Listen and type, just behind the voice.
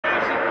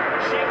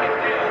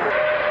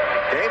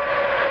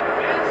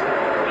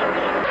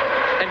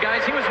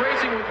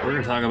We're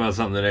going to talk about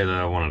something today that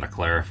I wanted to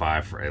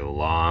clarify for a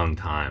long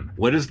time.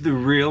 What is the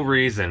real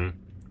reason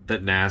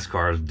that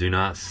NASCARs do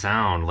not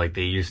sound like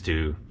they used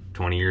to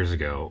 20 years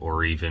ago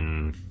or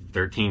even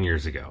 13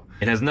 years ago?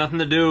 It has nothing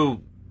to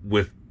do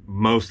with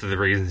most of the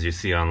reasons you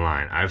see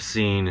online. I've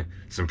seen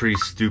some pretty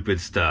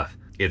stupid stuff.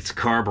 It's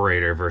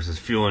carburetor versus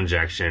fuel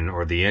injection,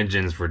 or the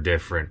engines were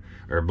different,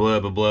 or blah,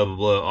 blah, blah, blah,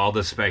 blah. All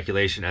this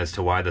speculation as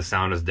to why the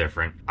sound is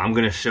different. I'm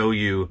going to show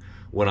you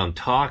what I'm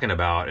talking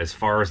about as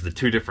far as the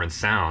two different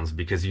sounds,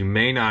 because you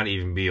may not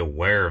even be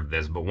aware of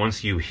this, but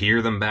once you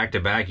hear them back to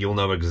back, you'll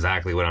know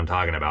exactly what I'm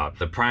talking about.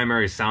 The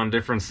primary sound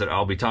difference that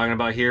I'll be talking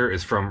about here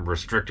is from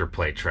restrictor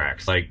plate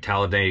tracks, like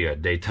Talladega,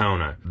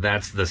 Daytona.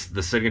 That's the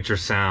signature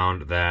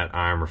sound that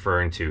I'm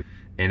referring to.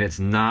 And it's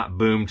not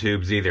boom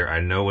tubes either. I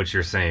know what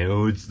you're saying.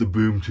 Oh, it's the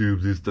boom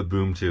tubes, it's the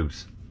boom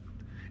tubes.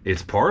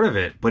 It's part of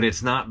it, but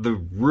it's not the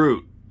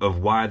root of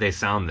why they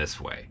sound this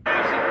way.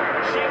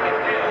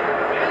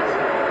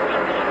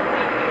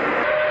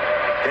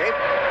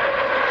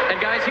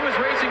 Guys, he was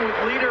racing with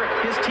leader,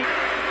 his team.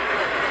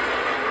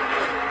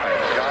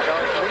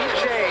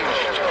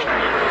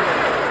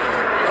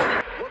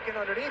 Looking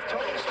underneath,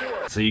 Tony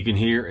Stewart. So you can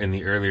hear in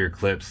the earlier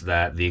clips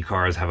that the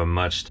cars have a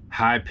much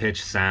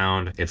high-pitched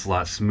sound. It's a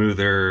lot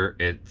smoother.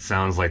 It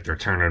sounds like they're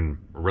turning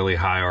really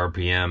high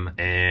RPM,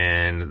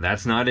 and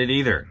that's not it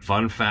either.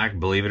 Fun fact,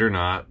 believe it or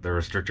not, the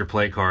restrictor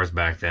plate cars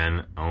back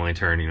then only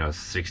turned,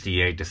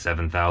 68 to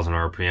 7,000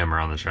 RPM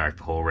around the track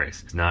the whole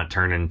race. It's not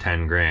turning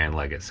 10 grand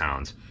like it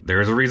sounds.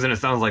 There's a reason it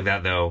sounds like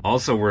that though.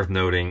 Also worth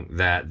noting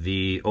that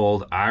the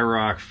old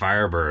IROC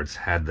Firebirds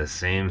had the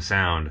same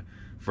sound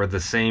for the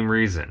same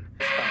reason.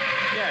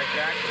 Yeah,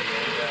 exactly.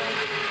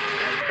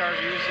 And cars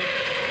using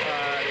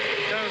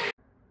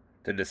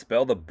To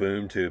dispel the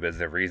boom tube as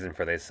the reason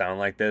for they sound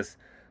like this,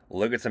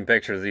 look at some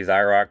pictures of these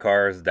IROC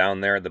cars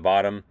down there at the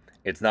bottom.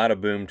 It's not a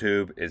boom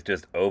tube, it's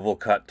just oval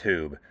cut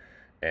tube.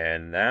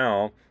 And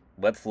now,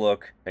 let's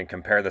look and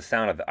compare the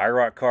sound of the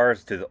IROC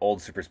cars to the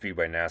old super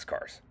speedway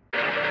NASCARs. in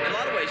a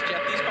lot of ways,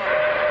 Jeff, these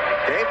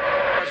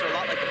cars are a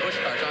lot like the Busch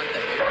cars, aren't they?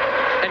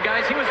 And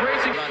guys, he was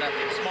racing on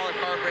a smaller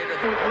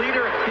carburetor with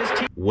leader, his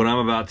team. What I'm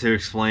about to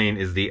explain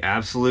is the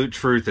absolute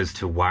truth as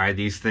to why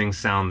these things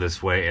sound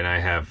this way, and I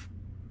have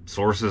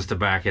sources to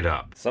back it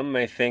up. Some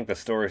may think the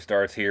story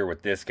starts here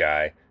with this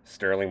guy,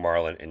 Sterling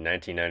Marlin, in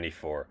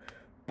 1994.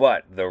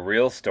 But the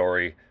real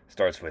story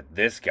starts with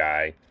this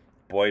guy,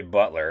 Boyd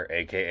Butler,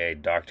 aka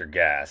Dr.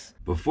 Gas.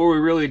 Before we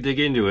really dig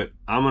into it,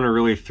 I'm going to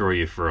really throw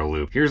you for a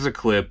loop. Here's a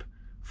clip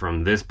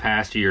from this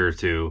past year or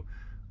two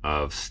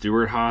of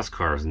Stewart-Haas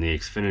cars in the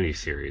Xfinity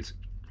series.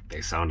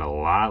 They sound a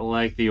lot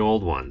like the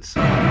old ones.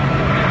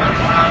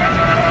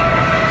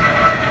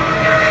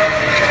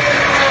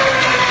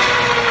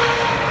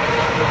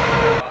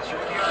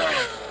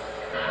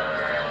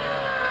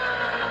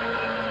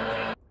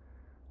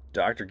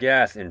 Dr.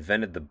 Gas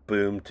invented the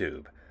boom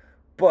tube,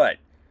 but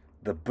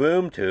the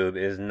boom tube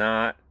is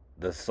not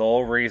the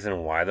sole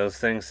reason why those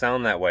things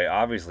sound that way,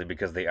 obviously,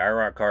 because the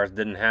IROC cars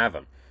didn't have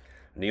them.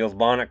 Neil's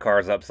Bonnet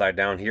car's upside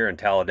down here in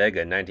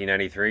Talladega in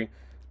 1993.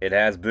 It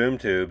has boom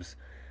tubes,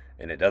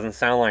 and it doesn't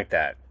sound like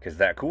that, because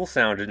that cool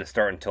sound didn't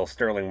start until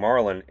Sterling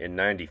Marlin in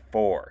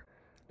 94.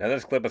 Now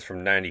this clip is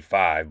from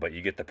 95, but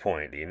you get the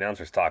point. The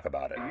announcers talk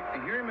about it.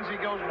 You hear him as he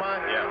goes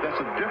by? Yeah.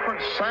 That's a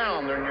different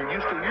sound than you're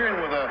used to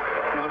hearing with a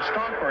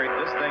stock rate.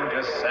 This thing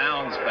just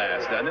sounds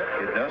fast, doesn't it?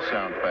 It does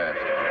sound fast.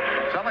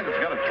 It sounds like it's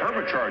got a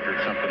turbocharger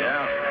or something.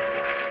 Yeah.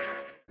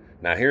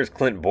 Now here's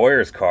Clint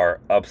Boyer's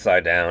car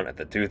upside down at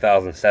the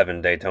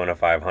 2007 Daytona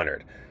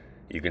 500.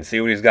 You can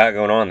see what he's got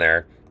going on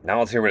there. Now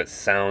let's hear what it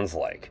sounds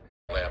like.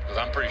 Because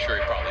I'm pretty sure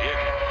he probably hit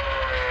me.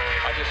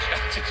 I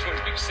just when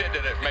you said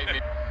that, it made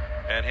me.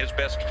 And his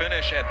best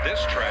finish at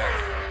this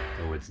track.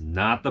 So it's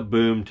not the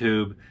boom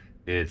tube,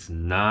 it's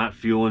not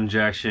fuel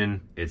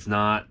injection, it's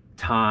not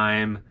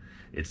time,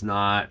 it's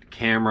not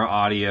camera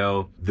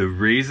audio. The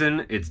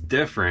reason it's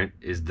different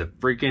is the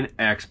freaking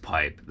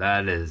X-pipe.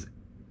 That is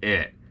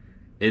it.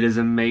 It is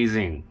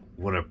amazing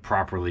what a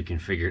properly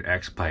configured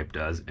X-pipe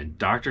does, and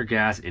Dr.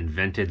 Gas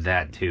invented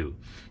that too.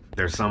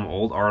 There's some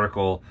old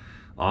article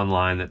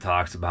online that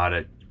talks about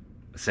it.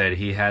 Said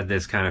he had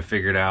this kind of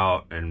figured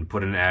out and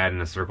put an ad in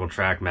a Circle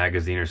Track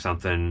magazine or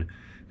something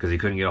because he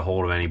couldn't get a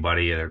hold of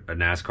anybody at a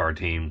NASCAR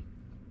team.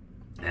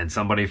 And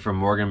somebody from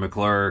Morgan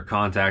McClure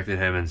contacted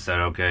him and said,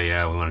 okay,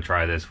 yeah, we want to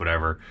try this,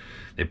 whatever.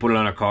 They put it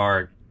on a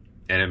car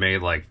and it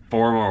made like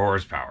 4 more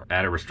horsepower.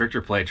 At a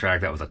restrictor plate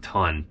track, that was a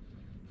ton.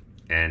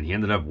 And he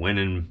ended up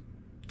winning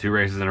 2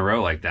 races in a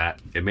row like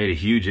that. It made a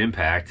huge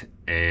impact.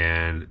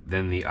 And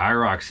then the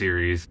IROC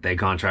series, they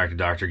contracted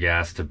Dr.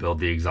 Gas to build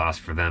the exhaust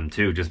for them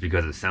too, just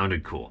because it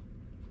sounded cool.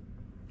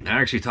 I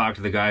actually talked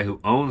to the guy who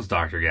owns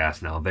Dr.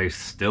 Gas now. They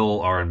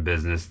still are in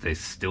business. They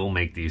still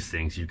make these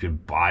things. You can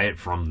buy it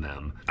from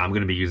them. I'm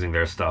going to be using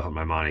their stuff at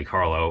my Monte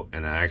Carlo,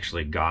 and I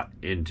actually got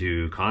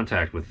into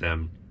contact with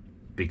them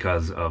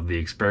because of the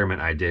experiment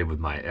I did with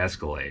my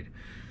Escalade,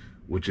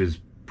 which is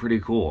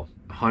pretty cool.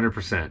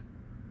 100%.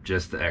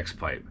 just the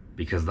X-pipe,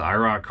 because the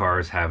IROC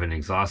cars have an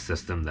exhaust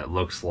system that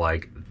looks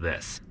like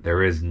this.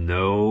 There is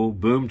no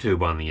boom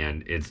tube on the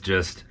end. It's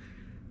just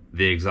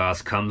the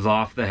exhaust comes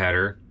off the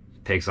header,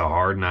 takes a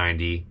hard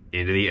 90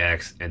 into the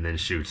X, and then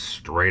shoots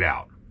straight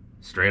out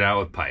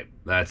with pipe.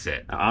 That's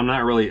it. Now, I'm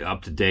not really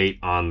up to date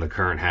on the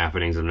current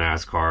happenings of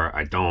NASCAR.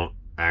 I don't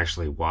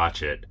actually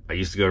watch it. I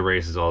used to go to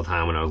races all the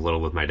time when I was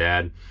little with my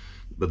dad,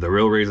 but the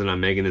real reason I'm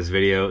making this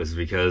video is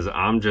because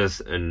I'm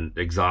just an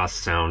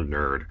exhaust sound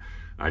nerd.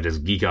 I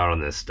just geek out on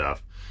this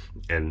stuff.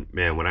 And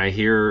man, when I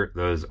hear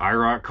those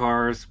IROC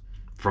cars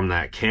from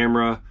that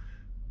camera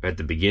at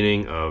the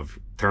beginning of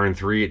turn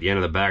 3 at the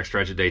end of the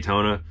backstretch at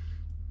Daytona,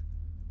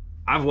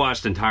 I've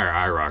watched entire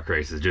IROC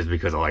races just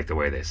because I like the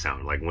way they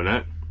sound. Like when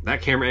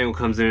that camera angle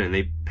comes in and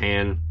they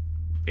pan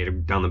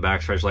down the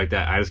backstretch like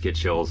that, I just get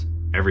chills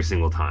every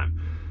single time.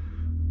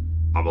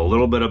 I'm a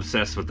little bit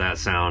obsessed with that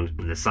sound,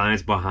 and the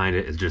science behind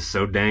it is just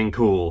so dang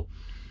cool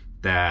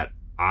that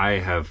I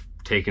have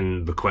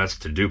taken the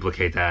quest to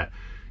duplicate that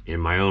in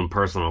my own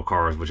personal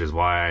cars, which is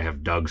why I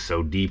have dug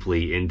so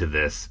deeply into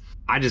this.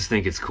 I just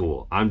think it's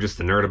cool. I'm just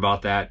a nerd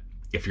about that.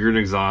 If you're an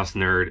exhaust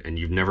nerd and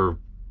you've never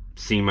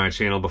seen my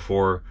channel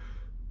before,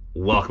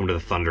 welcome to the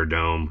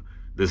Thunderdome.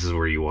 This is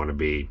where you want to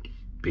be,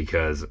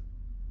 because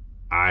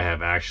I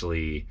have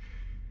actually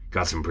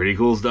got some pretty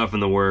cool stuff in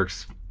the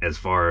works as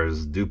far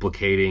as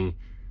duplicating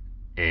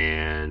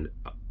and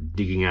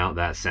digging out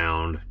that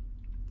sound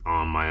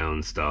on my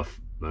own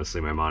stuff,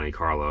 mostly my Monte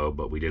Carlo,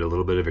 but we did a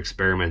little bit of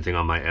experimenting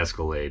on my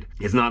Escalade.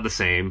 It's not the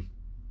same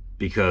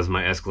because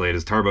my Escalade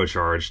is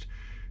turbocharged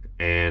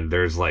and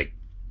there's like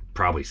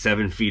probably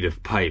 7 feet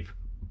of pipe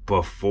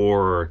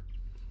before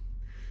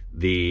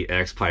the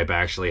X-pipe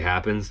actually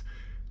happens.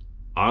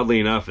 Oddly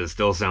enough, it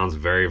still sounds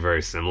very,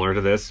 very similar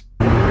to this.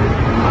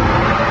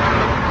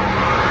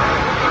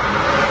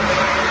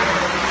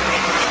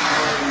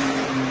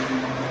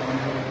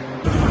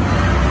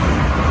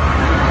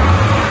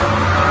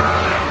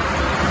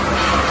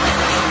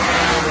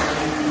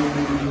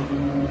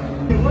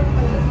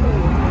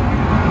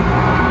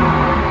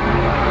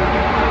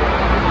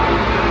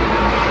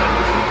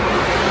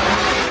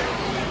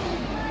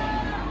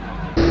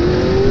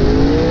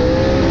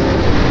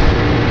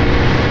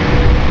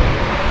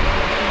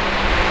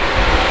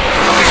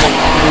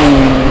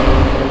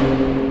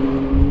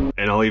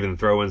 I'll even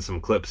throw in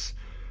some clips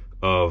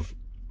of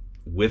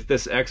with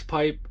this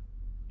X-pipe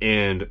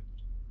and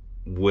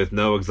with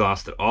no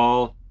exhaust at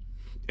all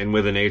and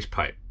with an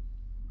H-pipe.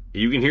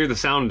 You can hear the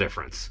sound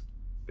difference.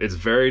 It's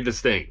very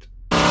distinct.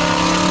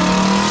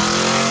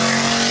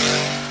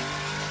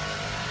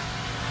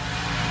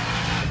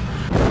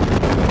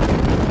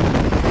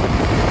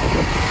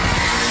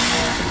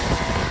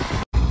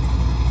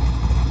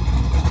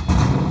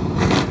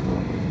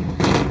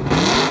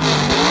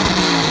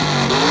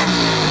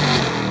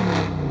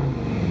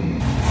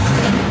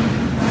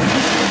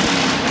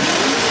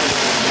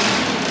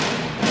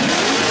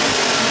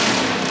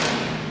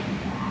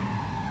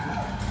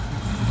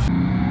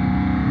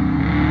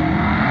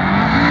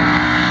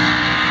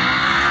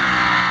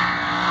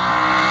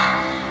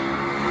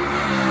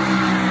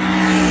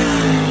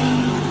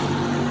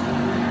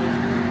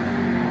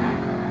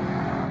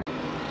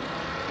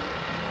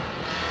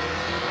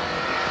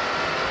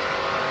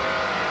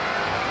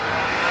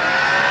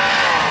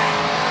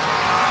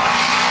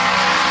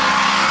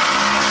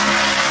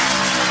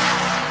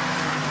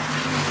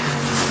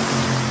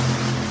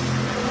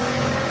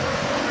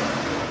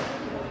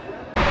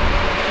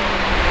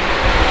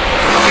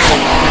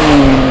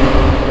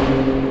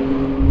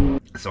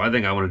 So I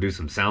think I want to do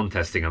some sound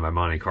testing on my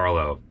Monte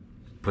Carlo,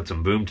 put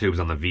some boom tubes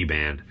on the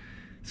V-band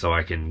so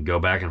I can go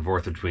back and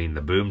forth between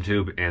the boom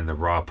tube and the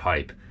raw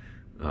pipe.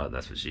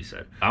 That's what she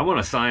said. I want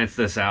to science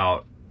this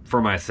out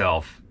for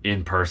myself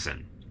in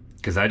person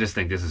because I just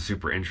think this is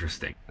super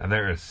interesting. And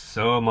there is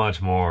so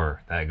much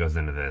more that goes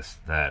into this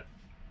that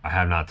I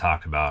have not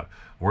talked about.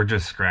 We're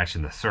just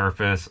scratching the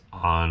surface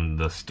on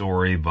the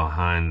story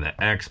behind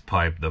the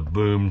X-pipe, the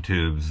boom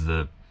tubes,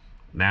 the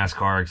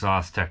NASCAR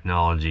exhaust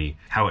technology,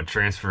 how it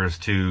transfers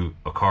to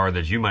a car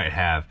that you might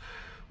have,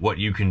 what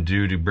you can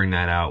do to bring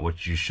that out,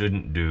 what you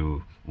shouldn't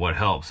do, what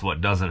helps, what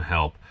doesn't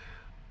help,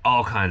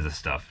 all kinds of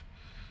stuff.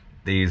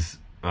 These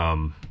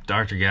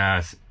Dr.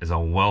 Gas is a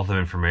wealth of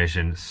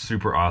information,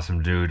 super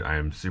awesome dude. I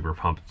am super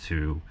pumped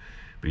to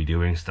be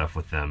doing stuff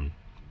with them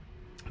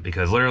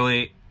because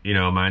literally, you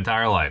know, my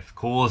entire life,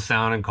 coolest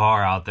sounding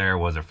car out there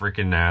was a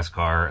freaking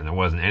NASCAR, and there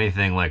wasn't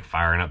anything like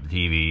firing up the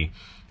TV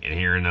and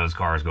hearing those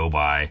cars go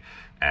by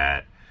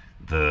at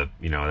the,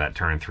 you know, that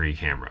turn 3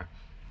 camera.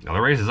 Now, the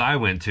races I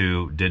went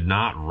to did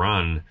not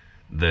run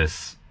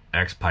this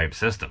X-pipe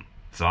system,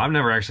 so I've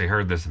never actually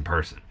heard this in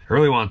person. I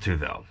really want to,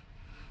 though.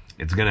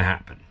 It's gonna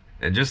happen.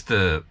 And just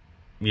to,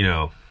 you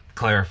know,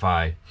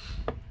 clarify,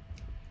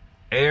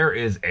 air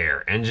is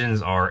air.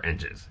 Engines are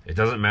engines. It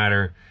doesn't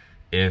matter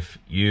if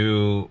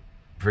you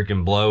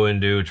freaking blow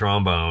into a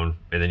trombone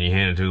and then you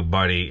hand it to a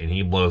buddy and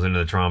he blows into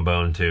the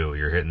trombone too.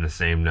 You're hitting the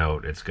same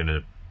note. It's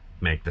gonna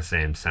make the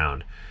same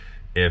sound.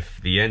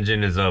 If the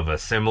engine is of a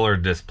similar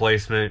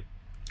displacement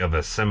of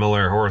a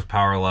similar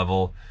horsepower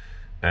level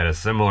at a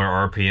similar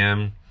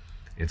RPM,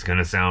 it's going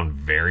to sound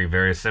very,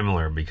 very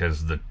similar,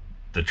 because the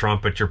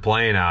trumpet you're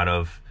playing out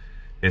of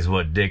is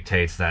what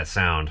dictates that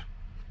sound.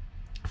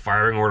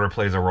 Firing order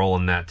plays a role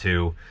in that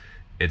too.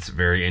 It's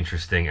very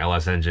interesting.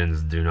 LS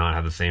engines do not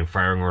have the same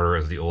firing order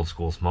as the old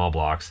school small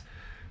blocks,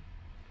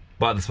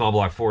 but the small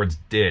block Fords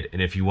did.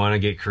 And if you want to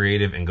get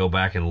creative and go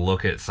back and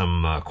look at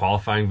some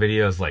qualifying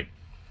videos, like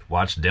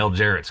watch Dale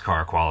Jarrett's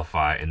car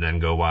qualify and then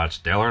go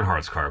watch Dale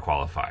Earnhardt's car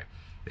qualify,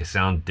 they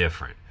sound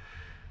different,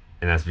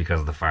 and that's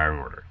because of the firing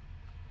order.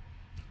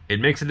 It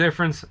makes a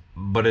difference,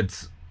 but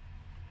it's,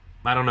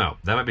 I don't know,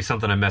 that might be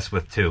something I mess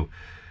with too.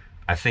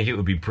 I think it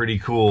would be pretty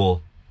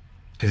cool,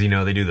 because, you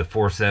know, they do the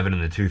 4.7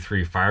 and the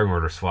 2.3 firing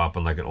order swap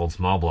on like an old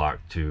small block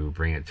to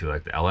bring it to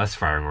like the LS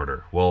firing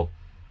order. Well,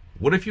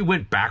 what if you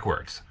went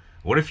backwards?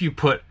 What if you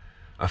put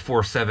a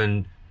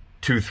 4.7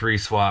 2.3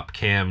 swap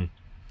cam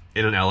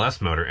in an LS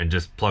motor and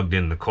just plugged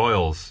in the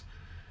coils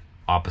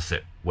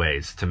opposite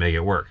ways to make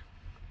it work?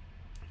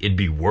 It'd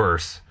be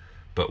worse,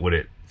 but would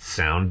it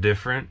sound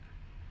different?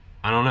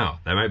 I don't know.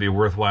 That might be a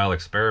worthwhile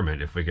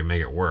experiment if we can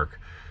make it work.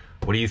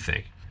 What do you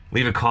think?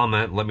 Leave a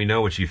comment. Let me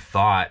know what you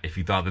thought. If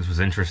you thought this was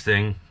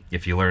interesting,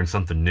 if you learned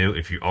something new,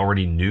 if you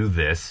already knew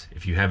this,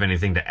 if you have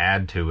anything to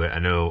add to it. I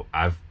know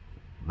I've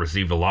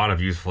received a lot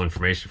of useful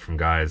information from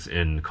guys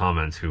in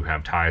comments who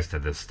have ties to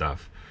this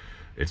stuff.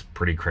 It's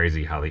pretty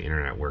crazy how the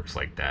internet works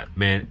like that.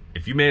 Man,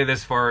 if you made it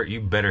this far,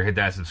 you better hit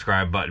that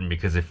subscribe button,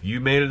 because if you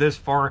made it this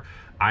far,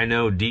 I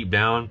know deep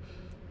down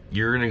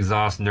you're an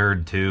exhaust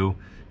nerd too,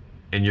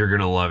 and you're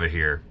gonna love it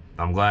here.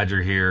 I'm glad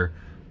you're here.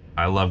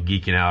 I love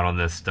geeking out on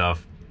this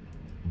stuff,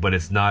 but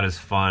it's not as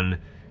fun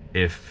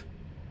if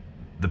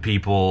the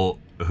people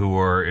who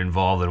are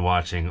involved in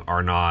watching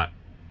are not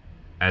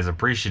as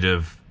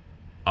appreciative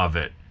of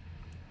it.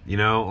 You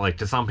know, like,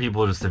 to some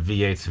people, just a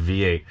V8's a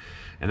V8,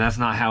 and that's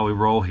not how we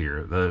roll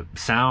here. The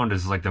sound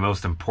is like the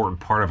most important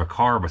part of a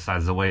car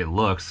besides the way it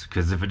looks,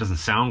 because if it doesn't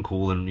sound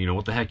cool, then, you know,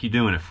 what the heck you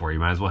doing it for? You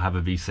might as well have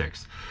a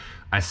V6.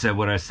 I said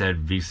what I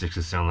said.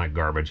 V6s sound like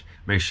garbage.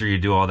 Make sure you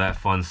do all that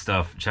fun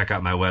stuff. Check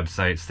out my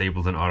website,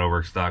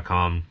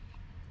 stapletonautowworks.com,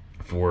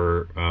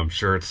 for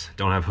shirts.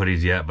 Don't have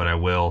hoodies yet, but I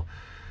will.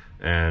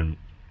 And,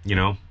 you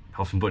know,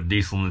 helps them put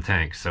diesel in the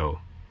tank. So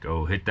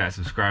go hit that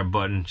subscribe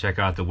button. Check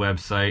out the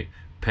website.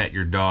 Pet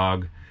your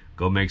dog.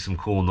 Go make some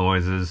cool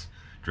noises.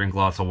 Drink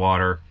lots of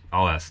water.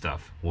 All that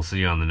stuff. We'll see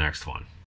you on the next one.